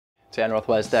Today at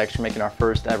Northwest Deck, we're making our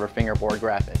first ever fingerboard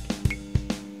graphic.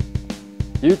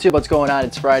 YouTube, what's going on?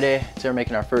 It's Friday. Today we're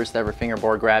making our first ever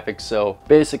fingerboard graphic. So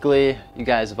basically, you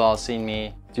guys have all seen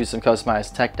me do some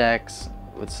customized tech decks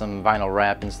with some vinyl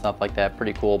wrap and stuff like that.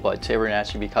 Pretty cool, but today we're gonna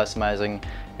actually be customizing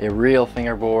a real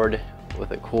fingerboard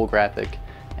with a cool graphic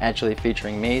actually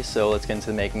featuring me. So let's get into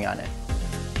the making on it.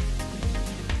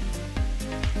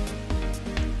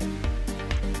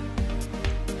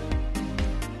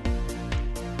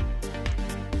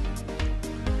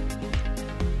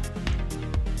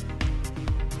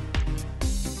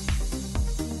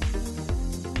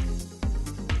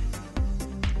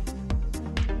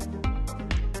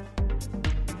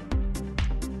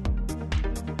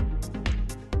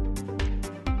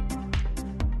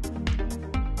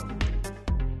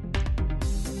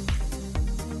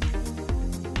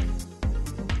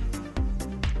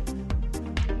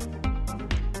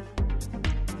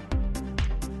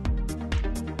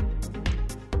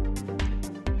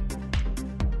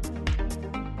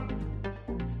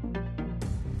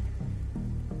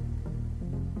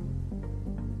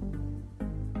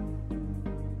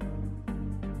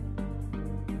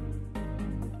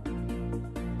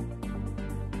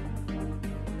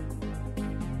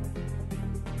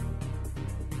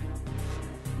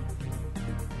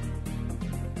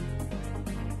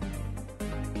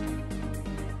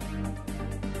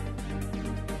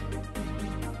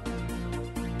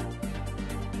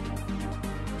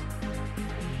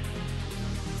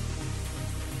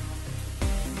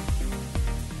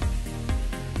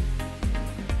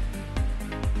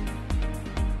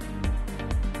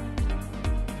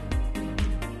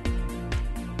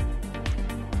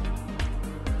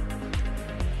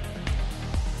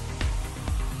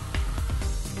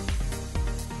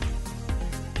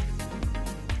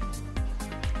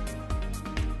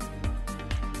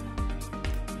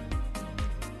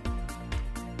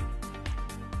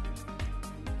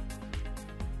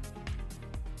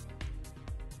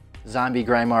 Zombie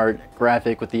grime art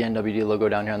graphic with the NWD logo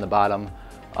down here on the bottom.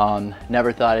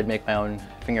 Never thought I'd make my own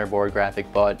fingerboard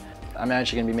graphic, but I'm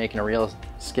actually going to be making a real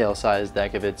scale size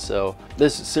deck of it. So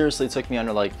this seriously took me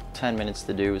under like 10 minutes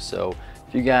to do. So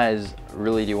if you guys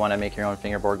really do want to make your own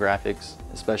fingerboard graphics,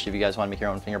 especially if you guys want to make your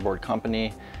own fingerboard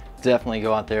company, definitely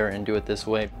go out there and do it this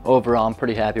way. Overall, I'm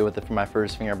pretty happy with it for my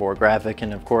first fingerboard graphic,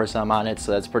 and of course I'm on it,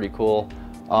 so that's pretty cool.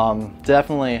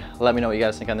 Definitely let me know what you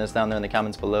guys think on this down there in the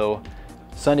comments below.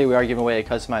 Sunday we are giving away a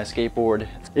customized skateboard.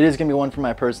 It is going to be one from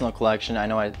my personal collection. I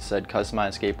know I said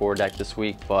customized skateboard deck this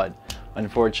week, but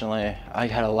unfortunately I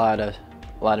had a lot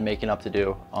of making up to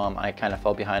do. I kind of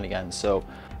fell behind again. So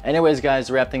anyways guys,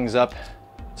 to wrap things up,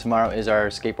 tomorrow is our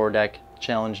skateboard deck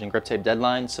challenge and grip tape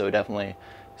deadline, so definitely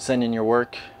send in your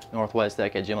work,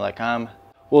 northwestdeck@gmail.com.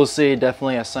 We'll see,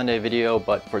 definitely a Sunday video,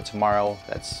 but for tomorrow,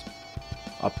 that's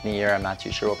up in the air. I'm not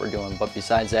too sure what we're doing, but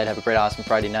besides that, have a great awesome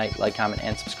Friday night. Like, comment,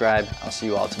 and subscribe. I'll see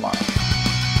you all tomorrow.